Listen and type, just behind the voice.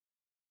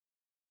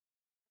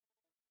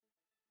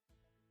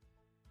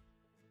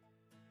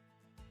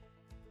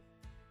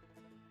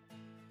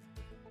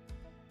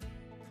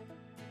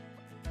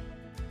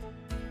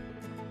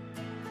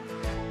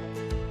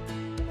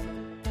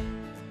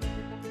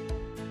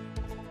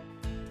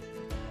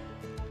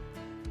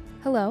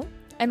Hello,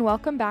 and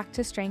welcome back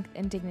to Strength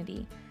and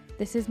Dignity.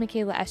 This is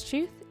Michaela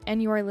Estruth,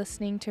 and you are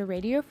listening to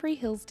Radio Free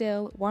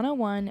Hillsdale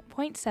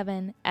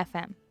 101.7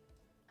 FM.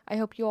 I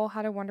hope you all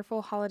had a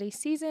wonderful holiday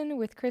season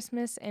with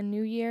Christmas and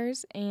New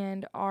Year's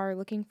and are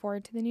looking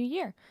forward to the new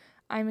year.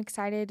 I'm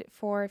excited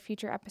for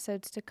future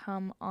episodes to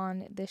come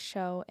on this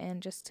show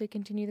and just to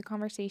continue the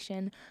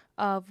conversation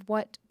of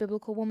what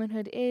biblical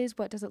womanhood is,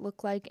 what does it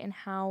look like, and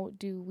how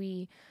do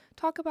we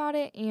talk about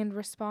it and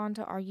respond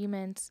to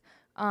arguments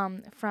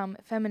from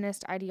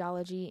feminist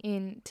ideology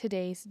in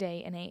today's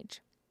day and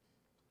age.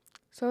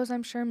 So as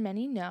I'm sure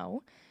many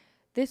know,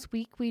 this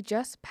week we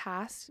just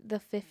passed the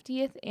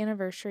 50th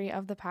anniversary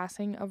of the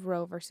passing of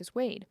Roe versus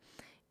Wade.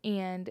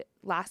 And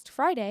last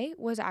Friday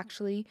was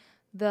actually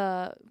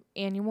the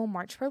annual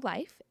March for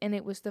Life, and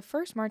it was the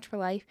first March for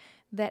Life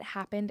that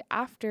happened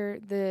after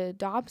the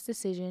Dobbs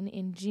decision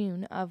in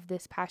June of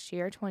this past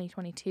year,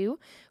 2022,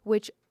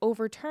 which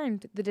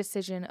overturned the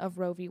decision of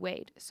Roe v.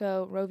 Wade.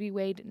 So Roe v.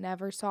 Wade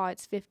never saw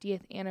its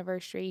 50th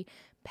anniversary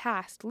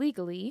passed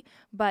legally,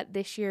 but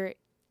this year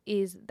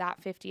is that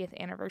 50th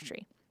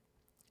anniversary.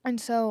 And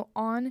so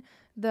on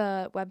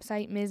the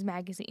website Ms.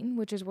 Magazine,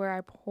 which is where I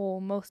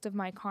pull most of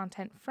my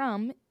content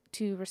from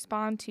to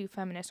respond to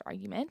feminist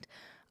argument,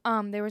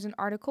 there was an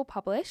article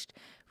published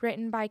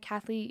written by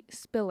Kathy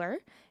Spiller,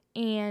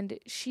 and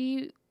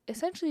she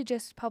essentially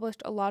just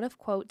published a lot of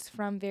quotes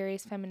from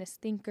various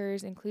feminist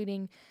thinkers,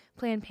 including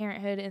Planned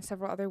Parenthood and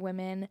several other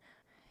women.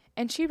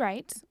 And she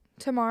writes,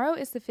 "Tomorrow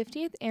is the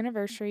 50th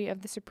anniversary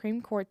of the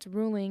Supreme Court's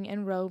ruling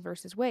in Roe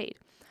versus Wade.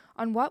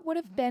 On what would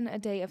have been a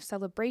day of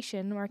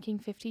celebration marking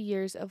 50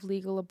 years of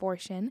legal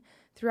abortion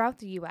throughout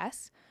the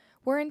U.S.,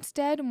 we're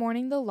instead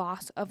mourning the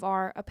loss of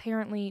our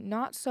apparently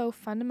not so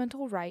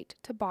fundamental right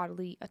to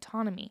bodily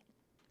autonomy."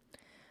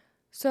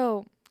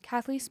 So,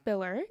 Kathleen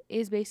Spiller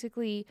is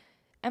basically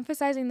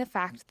emphasizing the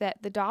fact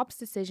that the Dobbs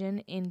decision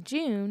in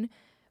June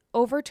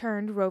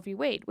overturned Roe v.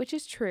 Wade, which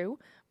is true,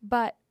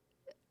 but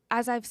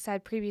as I've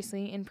said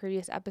previously in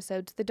previous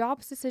episodes, the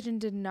Dobbs decision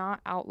did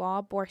not outlaw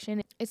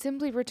abortion. It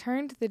simply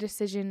returned the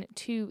decision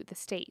to the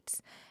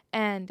states.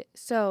 And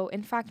so,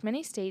 in fact,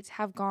 many states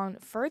have gone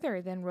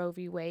further than Roe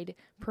v. Wade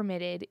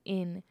permitted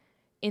in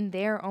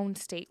their own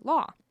state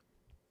law.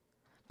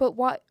 But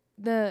what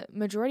the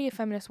majority of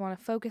feminists want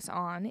to focus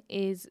on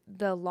is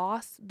the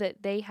loss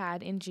that they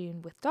had in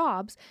June with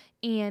Dobbs,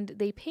 and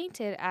they paint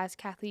it, as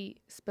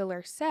Kathy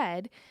Spiller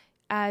said,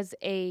 as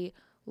a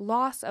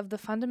loss of the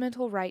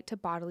fundamental right to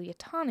bodily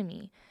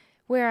autonomy.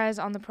 Whereas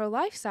on the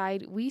pro-life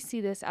side, we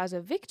see this as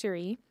a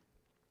victory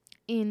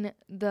in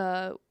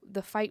the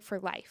fight for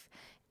life.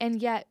 And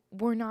yet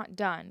we're not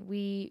done.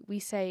 We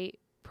say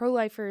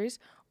pro-lifers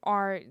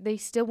they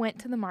still went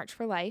to the March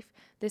for Life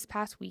this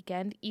past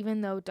weekend, even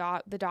though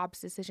the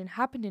Dobbs decision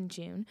happened in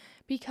June,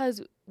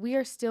 because we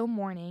are still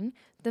mourning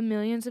the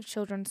millions of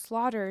children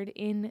slaughtered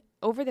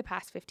over the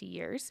past 50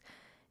 years,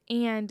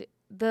 and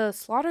the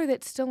slaughter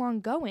that's still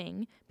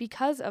ongoing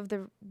because of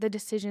the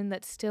decision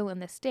that's still in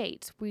the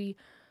states.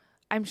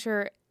 I'm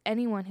sure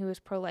anyone who is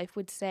pro-life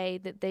would say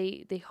that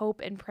they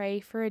hope and pray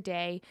for a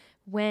day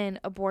when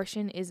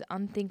abortion is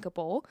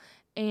unthinkable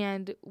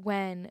and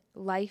when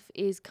life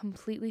is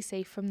completely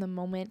safe from the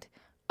moment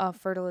of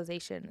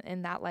fertilization,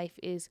 and that life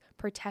is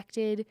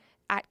protected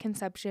at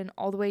conception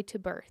all the way to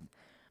birth.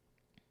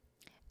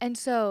 And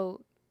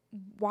so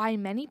why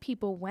many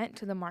people went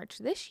to the march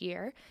this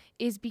year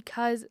is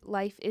because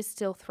life is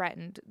still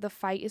threatened. The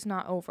fight is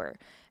not over.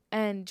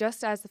 And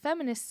just as the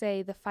feminists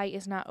say the fight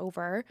is not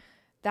over,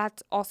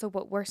 that's also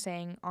what we're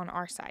saying on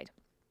our side.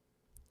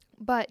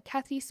 But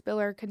Kathy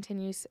Spiller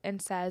continues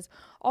and says,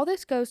 all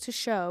this goes to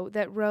show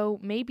that Roe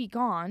may be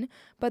gone,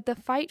 but the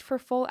fight for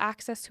full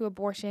access to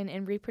abortion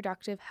and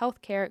reproductive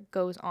health care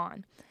goes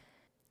on.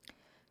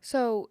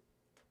 So,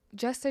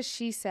 just as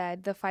she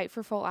said, the fight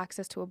for full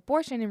access to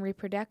abortion and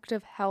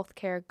reproductive health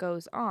care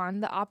goes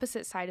on, the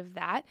opposite side of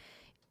that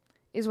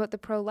is what the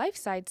pro-life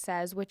side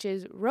says, which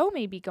is Roe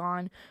may be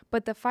gone,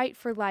 but the fight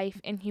for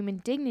life and human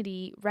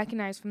dignity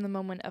recognized from the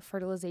moment of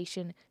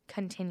fertilization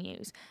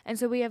continues. And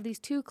so we have these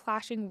two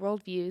clashing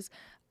worldviews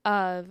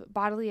of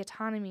bodily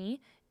autonomy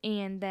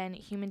and then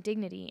human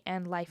dignity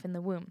and life in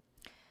the womb.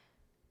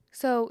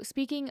 So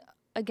speaking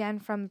again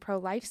from the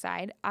pro-life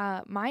side,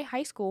 my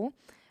high school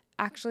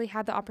actually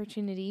had the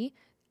opportunity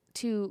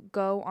to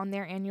go on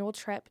their annual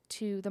trip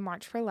to the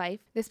March for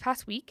Life this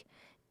past week.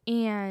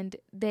 And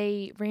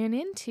they ran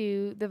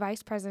into the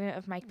vice president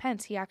of Mike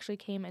Pence. He actually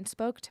came and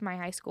spoke to my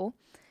high school.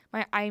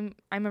 I'm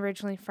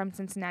originally from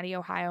Cincinnati,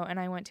 Ohio, and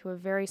I went to a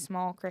very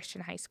small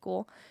Christian high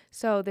school.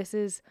 So this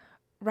is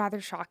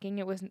rather shocking.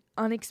 It was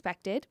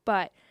unexpected,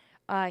 but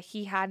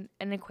he had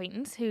an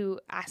acquaintance who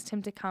asked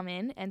him to come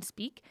in and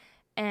speak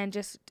and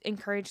just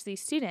encourage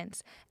these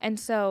students. And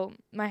so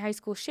my high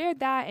school shared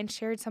that and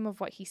shared some of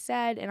what he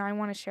said, and I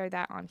want to share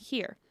that on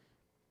here.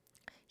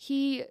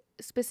 He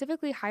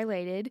specifically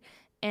highlighted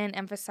and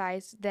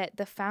emphasized that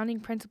the founding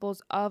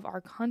principles of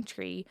our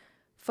country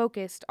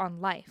focused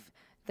on life,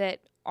 that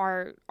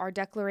our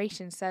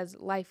declaration says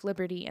life,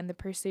 liberty, and the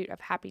pursuit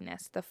of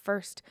happiness. The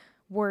first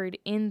word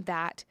in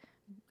that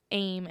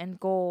aim and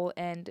goal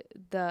and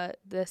the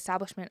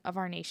establishment of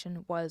our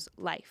nation was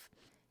life.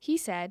 He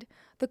said,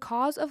 "The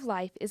cause of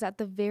life is at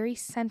the very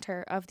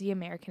center of the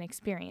American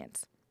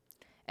experience."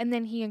 And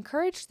then he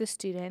encouraged the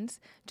students,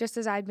 just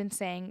as I'd been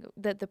saying,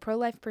 that the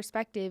pro-life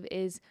perspective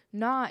is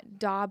not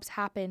Dobbs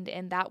happened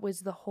and that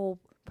was the whole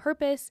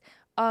purpose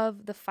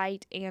of the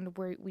fight and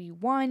we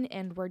won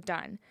and we're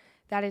done.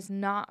 That is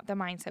not the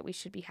mindset we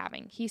should be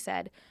having. He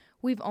said,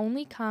 "We've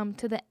only come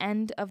to the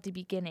end of the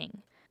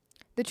beginning.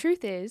 The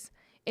truth is,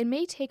 it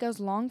may take as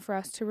long for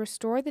us to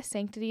restore the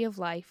sanctity of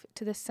life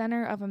to the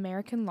center of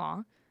American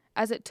law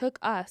as it took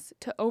us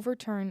to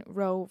overturn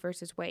Roe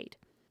versus Wade."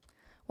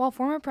 While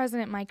former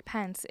President Mike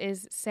Pence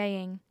is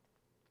saying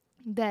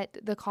that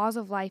the cause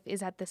of life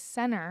is at the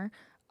center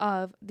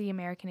of the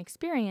American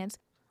experience,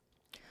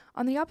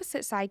 on the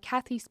opposite side,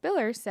 Kathy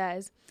Spiller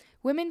says,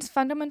 "Women's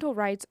fundamental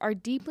rights are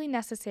deeply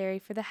necessary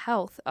for the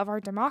health of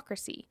our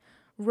democracy.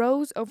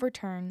 Roe's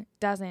overturn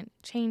doesn't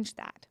change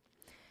that."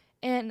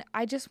 And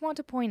I just want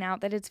to point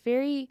out that it's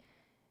very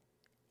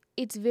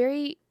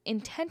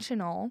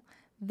intentional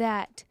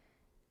that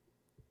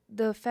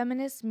the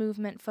feminist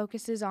movement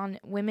focuses on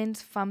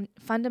women's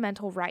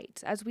fundamental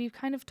rights. As we've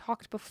kind of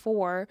talked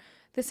before,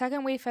 the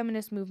second wave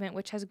feminist movement,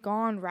 which has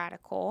gone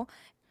radical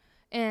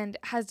and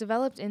has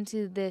developed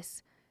into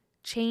this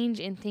change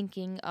in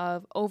thinking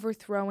of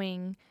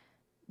overthrowing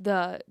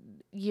the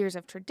years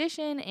of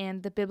tradition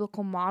and the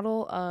biblical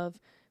model of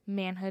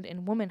manhood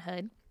and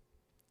womanhood,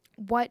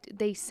 what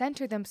they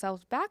center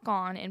themselves back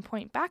on and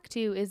point back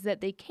to is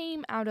that they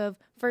came out of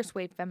first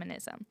wave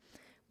feminism,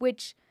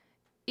 which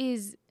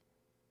is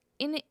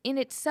in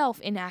itself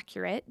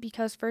inaccurate,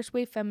 because first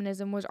wave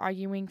feminism was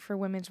arguing for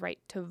women's right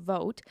to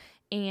vote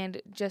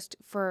and just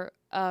for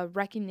a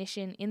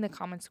recognition in the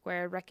common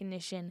square,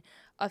 recognition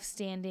of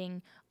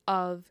standing,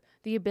 of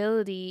the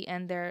ability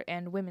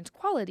and women's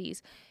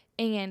qualities.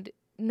 And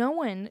no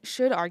one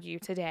should argue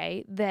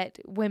today that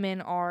women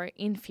are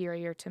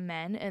inferior to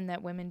men and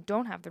that women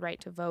don't have the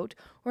right to vote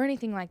or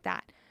anything like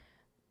that.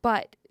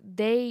 But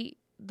the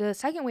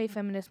second wave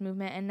feminist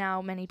movement, and now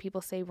many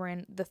people say we're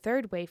in the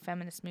third wave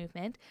feminist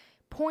movement,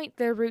 point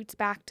their roots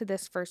back to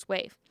this first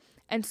wave.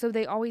 And so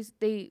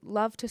they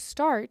love to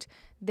start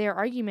their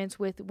arguments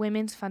with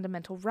women's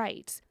fundamental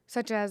rights,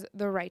 such as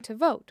the right to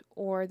vote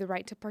or the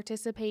right to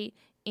participate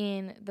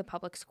in the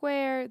public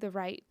square, the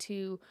right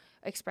to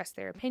express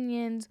their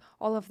opinions,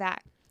 all of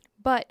that.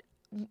 But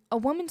a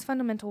woman's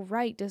fundamental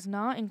right does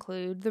not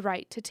include the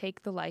right to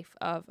take the life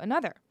of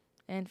another.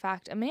 In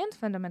fact, a man's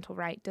fundamental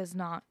right does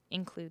not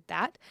include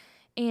that.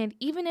 And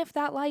even if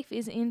that life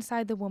is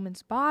inside the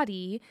woman's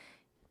body,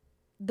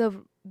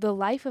 the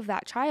life of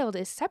that child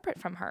is separate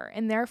from her,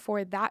 and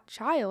therefore that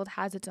child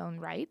has its own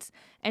rights,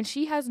 and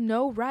she has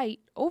no right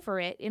over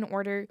it in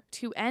order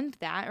to end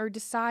that or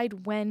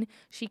decide when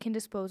she can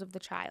dispose of the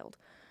child.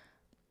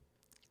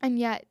 And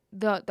yet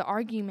the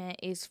argument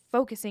is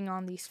focusing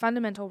on these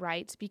fundamental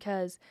rights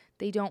because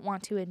they don't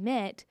want to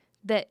admit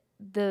that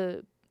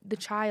the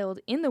child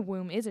in the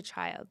womb is a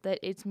child, that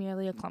it's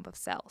merely a clump of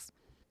cells.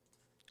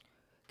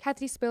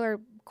 Kathy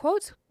Spiller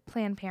quotes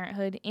Planned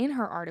Parenthood in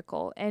her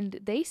article, and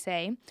they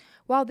say,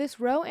 "While this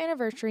Roe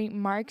anniversary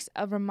marks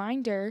a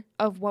reminder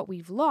of what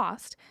we've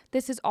lost,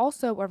 this is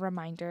also a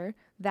reminder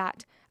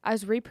that,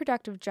 as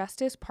reproductive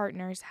justice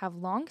partners have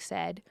long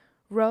said,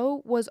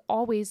 Roe was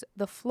always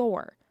the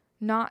floor,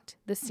 not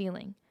the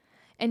ceiling.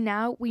 And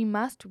now we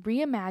must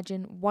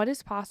reimagine what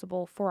is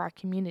possible for our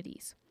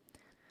communities.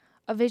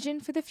 A vision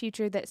for the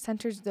future that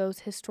centers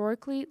those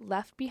historically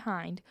left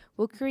behind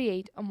will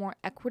create a more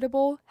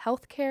equitable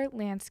healthcare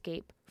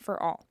landscape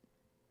for all."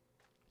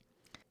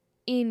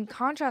 In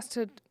contrast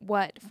to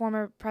what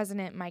former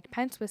President Mike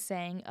Pence was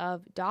saying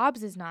of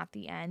Dobbs is not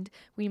the end,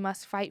 we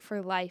must fight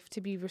for life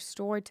to be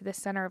restored to the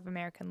center of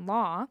American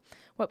law,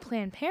 what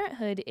Planned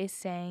Parenthood is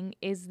saying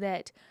is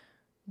that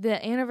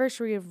the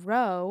anniversary of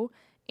Roe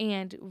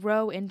and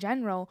Roe in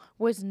general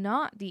was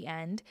not the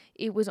end,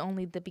 it was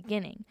only the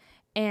beginning.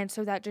 And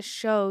so that just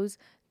shows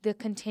the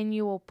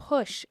continual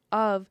push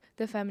of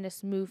the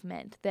feminist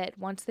movement, that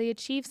once they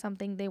achieve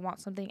something, they want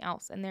something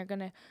else, and they're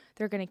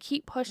gonna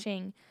keep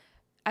pushing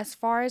as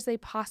far as they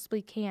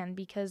possibly can,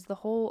 because the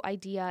whole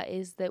idea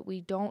is that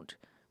we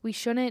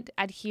shouldn't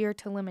adhere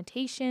to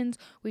limitations,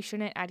 we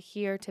shouldn't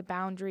adhere to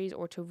boundaries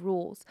or to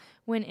rules,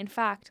 when in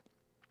fact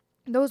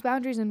those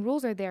boundaries and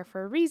rules are there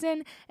for a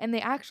reason, and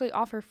they actually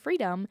offer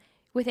freedom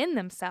within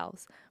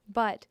themselves.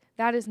 But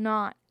that is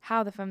not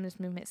how the feminist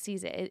movement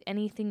sees it.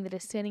 Anything that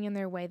is standing in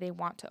their way, they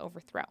want to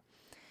overthrow.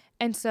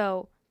 And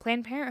so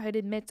Planned Parenthood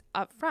admits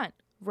up front,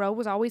 Roe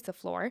was always the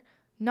floor,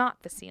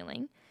 not the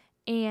ceiling.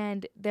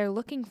 And they're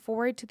looking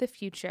forward to the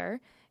future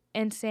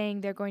and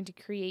saying they're going to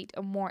create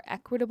a more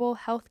equitable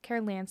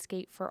healthcare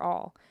landscape for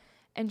all.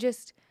 And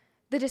just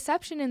the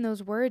deception in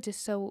those words is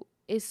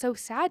so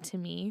sad to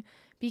me,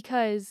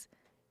 because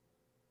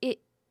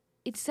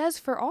it says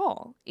for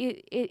all.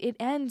 It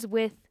ends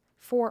with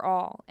for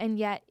all, and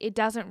yet it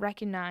doesn't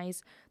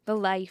recognize the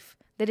life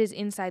that is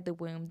inside the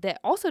womb that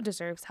also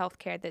deserves health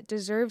care, that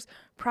deserves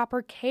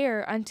proper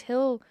care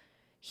until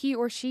he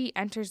or she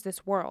enters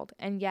this world,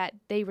 and yet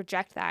they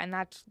reject that, and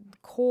that's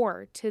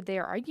core to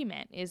their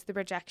argument, is the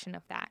rejection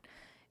of that,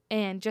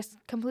 and just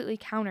completely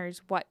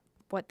counters what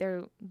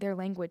their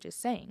language is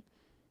saying.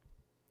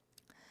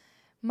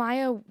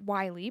 Maya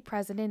Wiley,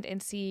 president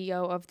and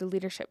CEO of the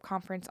Leadership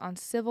Conference on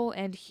Civil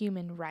and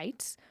Human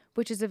Rights,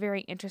 which is a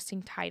very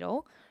interesting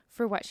title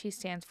for what she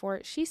stands for,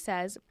 she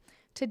says,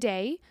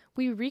 "Today,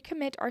 we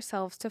recommit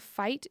ourselves to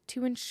fight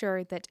to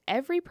ensure that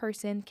every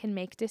person can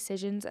make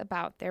decisions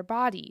about their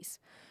bodies.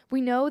 We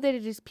know that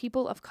it is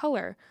people of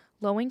color,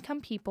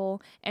 low-income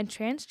people, and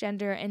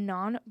transgender and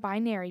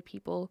non-binary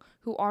people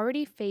who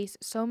already face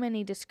so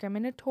many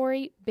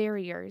discriminatory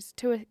barriers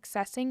to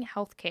accessing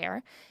health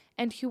care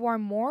and who are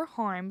more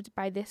harmed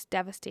by this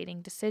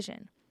devastating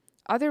decision.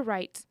 Other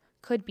rights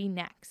could be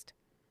next."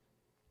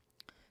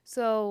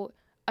 So,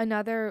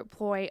 another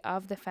ploy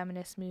of the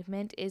feminist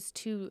movement is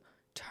to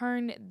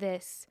turn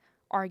this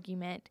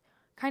argument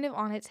kind of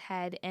on its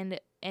head and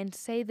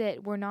say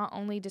that we're not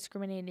only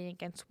discriminating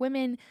against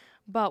women,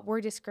 but we're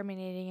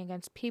discriminating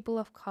against people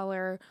of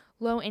color,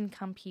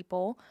 low-income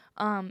people,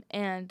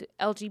 and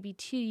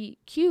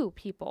LGBTQ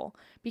people,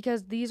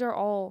 because these are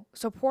all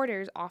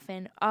supporters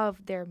often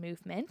of their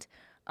movement.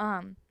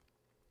 And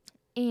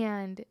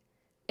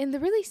the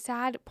really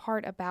sad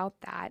part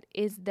about that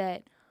is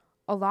that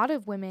a lot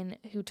of women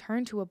who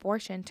turn to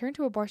abortion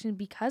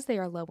because they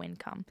are low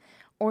income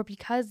or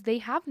because they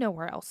have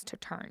nowhere else to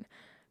turn,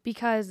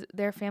 because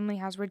their family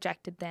has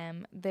rejected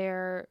them,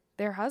 their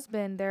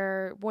husband,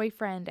 their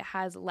boyfriend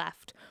has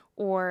left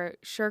or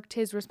shirked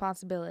his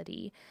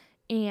responsibility,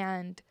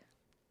 and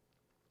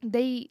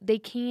they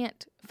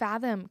can't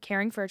fathom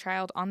caring for a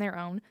child on their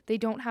own. They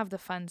don't have the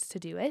funds to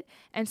do it,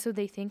 and so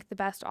they think the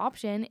best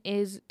option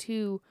is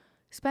to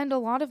spend a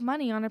lot of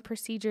money on a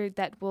procedure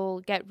that will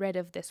get rid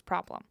of this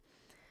problem.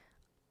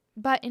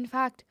 But in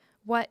fact,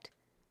 what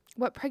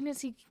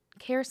pregnancy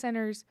care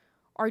centers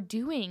are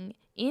doing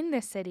in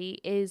the city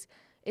is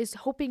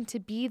hoping to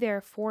be there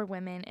for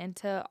women and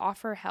to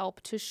offer help,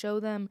 to show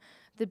them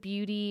the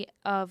beauty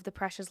of the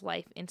precious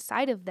life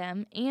inside of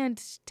them, and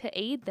to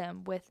aid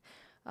them with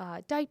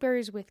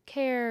diapers, with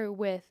care,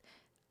 with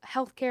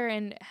healthcare,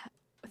 and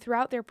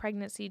throughout their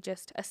pregnancy,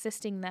 just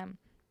assisting them.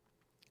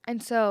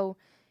 And so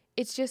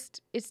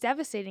it's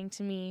devastating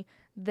to me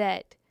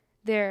that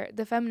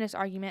the feminist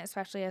argument,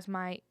 especially as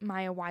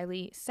Maya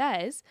Wiley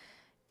says,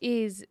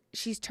 is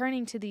she's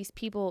turning to these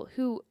people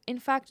who, in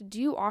fact,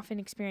 do often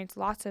experience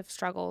lots of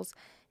struggles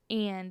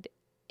and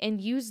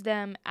use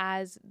them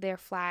as their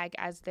flag,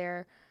 as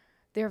their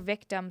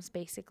victims,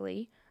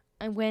 basically,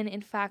 and when,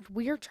 in fact,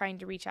 we're trying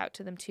to reach out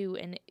to them, too,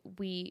 and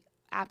we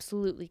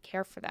absolutely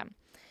care for them.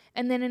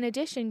 And then, in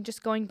addition,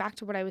 just going back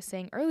to what I was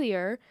saying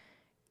earlier,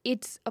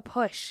 it's a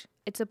push.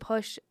 It's a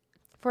push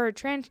for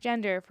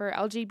transgender, for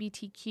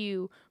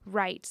LGBTQ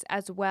rights,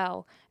 as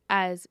well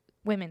as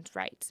women's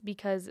rights,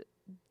 because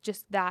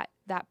just that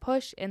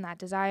push and that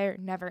desire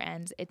never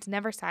ends. It's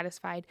never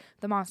satisfied.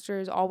 The monster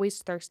is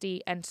always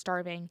thirsty and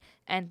starving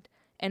and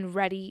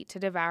ready to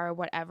devour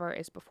whatever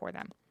is before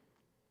them.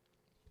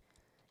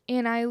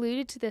 And I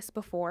alluded to this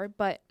before,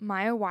 but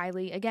Maya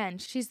Wiley, again,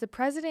 she's the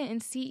president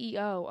and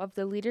CEO of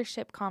the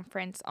Leadership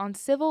Conference on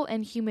Civil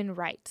and Human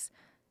Rights.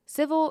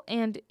 Civil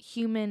and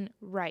human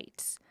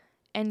rights.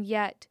 And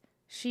yet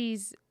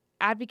she's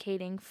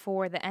advocating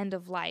for the end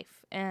of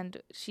life,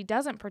 and she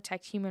doesn't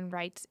protect human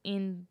rights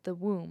in the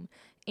womb,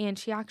 and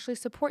she actually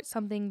supports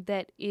something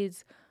that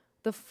is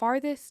the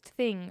farthest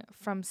thing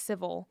from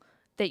civil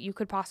that you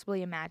could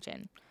possibly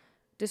imagine.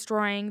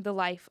 Destroying the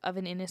life of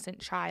an innocent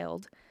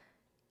child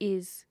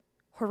is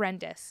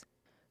horrendous.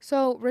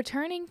 So,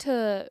 returning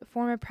to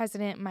former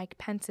President Mike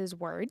Pence's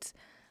words,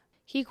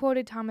 he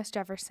quoted Thomas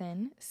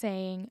Jefferson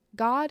saying,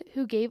 "God,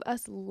 who gave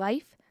us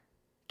life,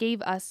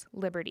 gave us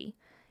liberty.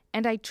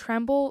 And I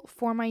tremble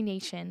for my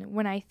nation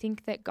when I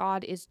think that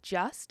God is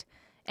just,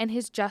 and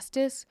his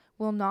justice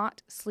will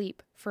not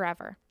sleep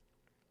forever."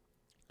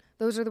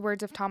 Those are the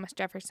words of Thomas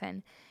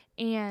Jefferson.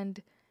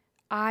 And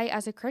I,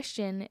 as a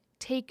Christian,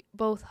 take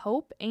both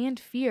hope and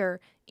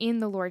fear in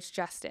the Lord's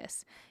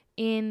justice,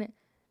 in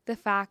the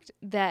fact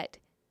that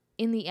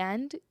in the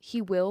end,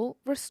 he will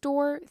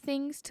restore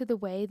things to the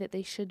way that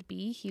they should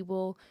be. He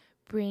will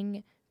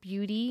bring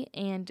beauty,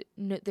 and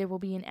there will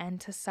be an end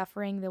to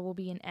suffering, there will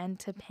be an end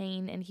to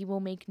pain, and he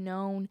will make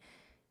known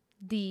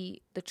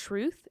the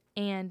truth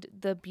and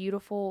the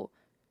beautiful,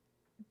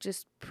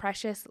 just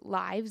precious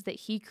lives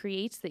that he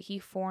creates, that he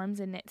forms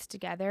and knits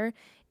together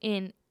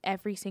in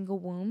every single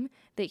womb,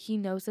 that he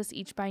knows us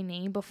each by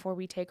name before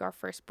we take our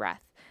first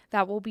breath.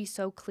 That will be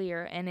so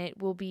clear, and it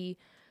will be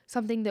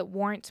something that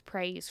warrants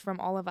praise from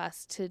all of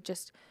us to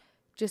just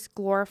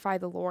glorify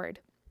the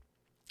Lord.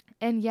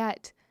 And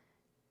yet,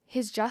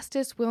 his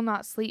justice will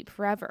not sleep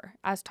forever,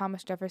 as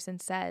Thomas Jefferson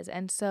says.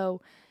 And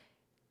so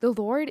the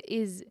Lord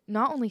is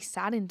not only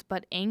saddened,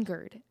 but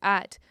angered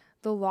at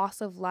the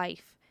loss of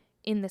life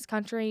in this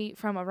country,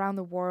 from around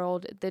the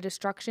world, the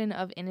destruction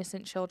of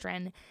innocent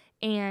children,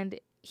 and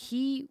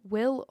he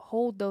will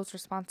hold those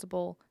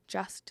responsible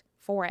just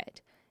for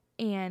it.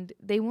 and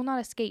they will not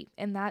escape.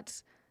 And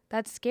that's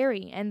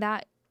scary. And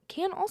that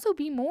can also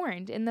be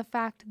mourned in the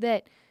fact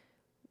that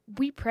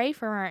we pray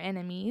for our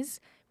enemies.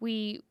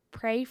 We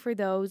pray for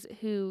those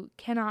who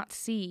cannot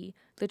see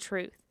the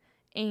truth.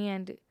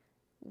 And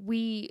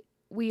we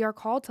are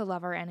called to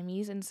love our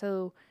enemies, and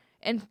so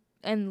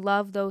and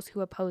love those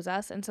who oppose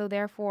us. And so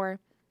therefore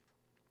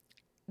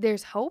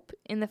there's hope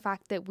in the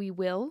fact that we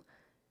will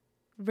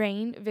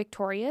reign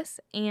victorious,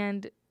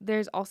 and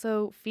there's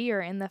also fear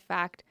in the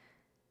fact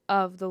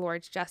of the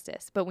Lord's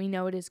justice, but we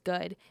know it is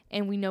good,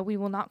 and we know we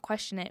will not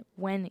question it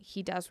when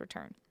he does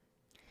return.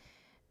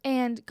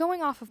 And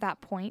going off of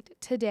that point,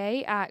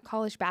 today at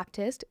College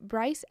Baptist,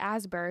 Bryce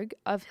Asberg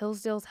of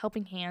Hillsdale's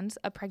Helping Hands,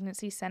 a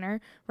pregnancy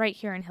center right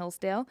here in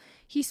Hillsdale,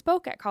 he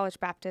spoke at College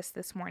Baptist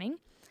this morning.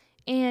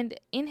 And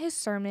in his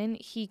sermon,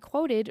 he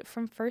quoted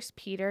from 1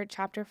 Peter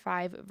chapter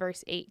 5,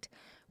 verse 8,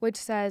 which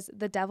says,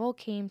 "The devil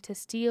came to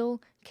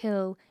steal,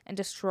 kill, and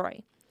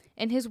destroy."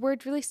 And his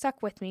words really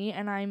stuck with me,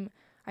 and I'm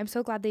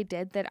so glad they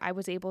did, that I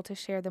was able to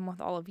share them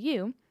with all of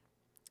you.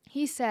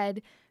 He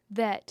said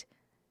that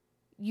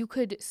you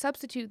could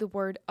substitute the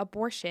word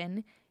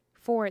abortion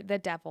for the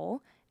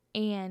devil,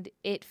 and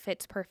it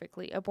fits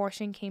perfectly.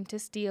 Abortion came to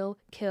steal,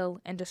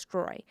 kill, and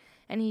destroy.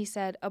 And he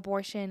said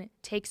abortion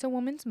takes a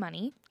woman's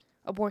money.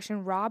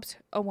 Abortion robs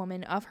a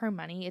woman of her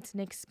money. It's an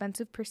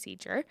expensive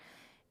procedure,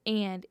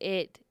 and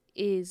it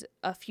is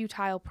a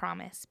futile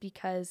promise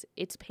because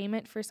it's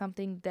payment for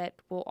something that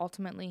will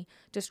ultimately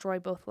destroy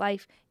both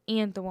life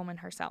and the woman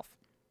herself.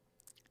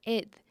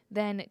 It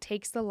then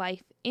takes the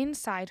life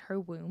inside her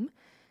womb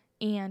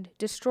and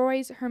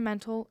destroys her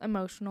mental,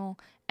 emotional,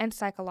 and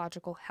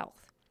psychological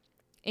health.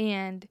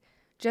 And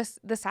just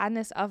the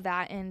sadness of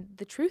that and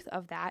the truth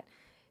of that,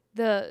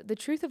 the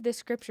truth of this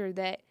scripture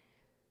that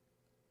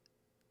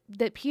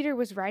Peter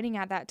was writing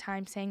at that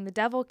time, saying the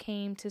devil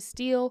came to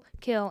steal,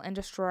 kill, and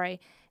destroy,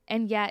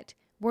 and yet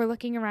we're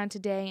looking around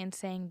today and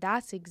saying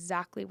that's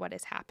exactly what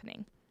is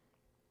happening.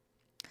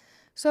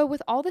 So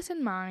with all this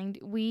in mind,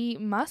 we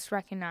must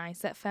recognize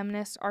that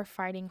feminists are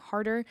fighting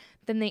harder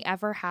than they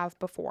ever have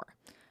before.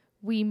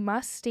 We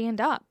must stand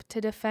up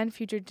to defend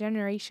future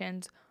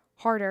generations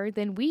harder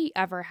than we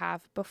ever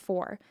have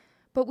before,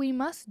 but we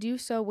must do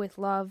so with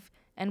love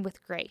and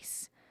with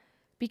grace,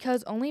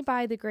 because only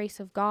by the grace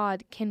of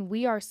God can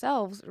we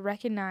ourselves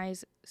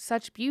recognize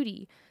such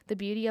beauty, the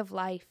beauty of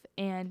life,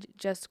 and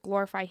just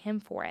glorify Him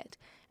for it.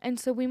 And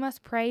so we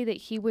must pray that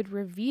He would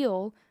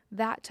reveal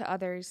that to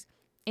others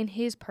in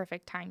His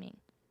perfect timing.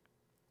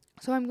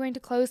 So I'm going to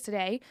close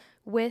today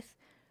with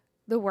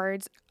the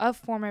words of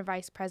former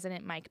Vice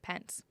President Mike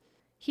Pence.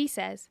 He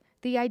says,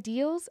 "The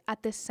ideals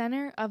at the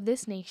center of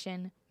this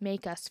nation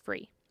make us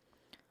free.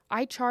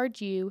 I charge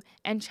you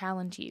and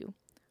challenge you.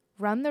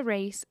 Run the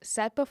race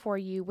set before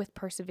you with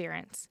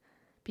perseverance,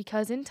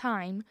 because in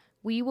time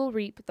we will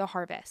reap the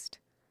harvest.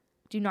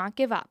 Do not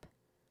give up.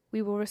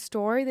 We will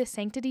restore the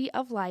sanctity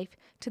of life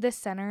to the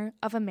center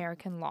of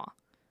American law.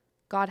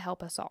 God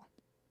help us all."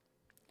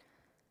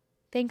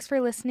 Thanks for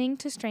listening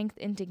to Strength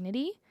and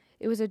Dignity.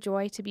 It was a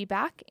joy to be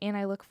back, and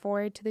I look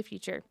forward to the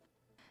future.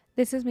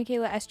 This is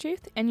Michaela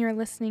Estruth, and you're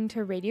listening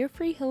to Radio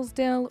Free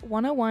Hillsdale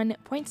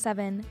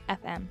 101.7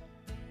 FM.